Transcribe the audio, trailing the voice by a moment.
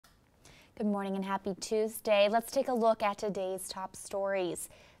Good morning and happy Tuesday. Let's take a look at today's top stories.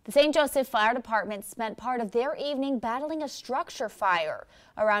 The St. Joseph Fire Department spent part of their evening battling a structure fire.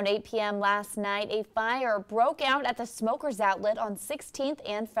 Around 8 p.m. last night, a fire broke out at the Smokers Outlet on 16th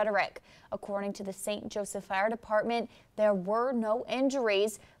and Frederick. According to the St. Joseph Fire Department, there were no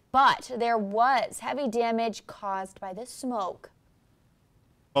injuries, but there was heavy damage caused by the smoke.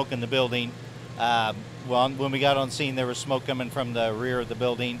 Smoke in the building. When we got on scene, there was smoke coming from the rear of the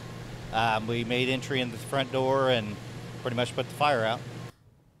building. We made entry in the front door and pretty much put the fire out.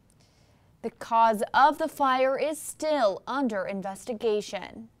 The cause of the fire is still under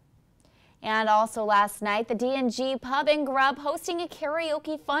investigation. And also last night, the D&G Pub and Grub hosting a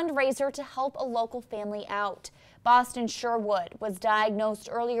karaoke fundraiser to help a local family out. Boston Sherwood was diagnosed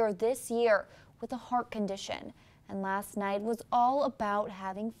earlier this year with a heart condition. And last night was all about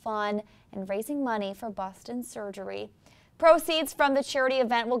having fun and raising money for Boston surgery. Proceeds from the charity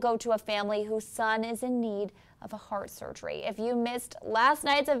event will go to a family whose son is in need of a heart surgery. If you missed last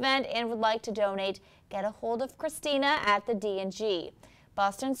night's event and would like to donate, get a hold of Christina at the D&G.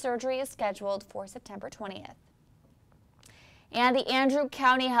 Boston surgery is scheduled for September 20th. And the Andrew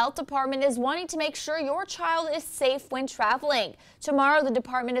County Health Department is wanting to make sure your child is safe when traveling. Tomorrow, the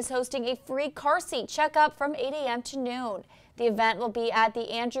department is hosting a free car seat checkup from 8 a.m. to noon. The event will be at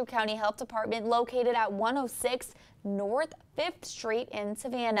the Andrew County Health Department located at 106 North 5th Street in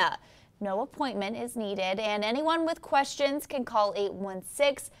Savannah. No appointment is needed, and anyone with questions can call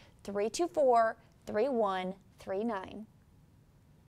 816-324-3139.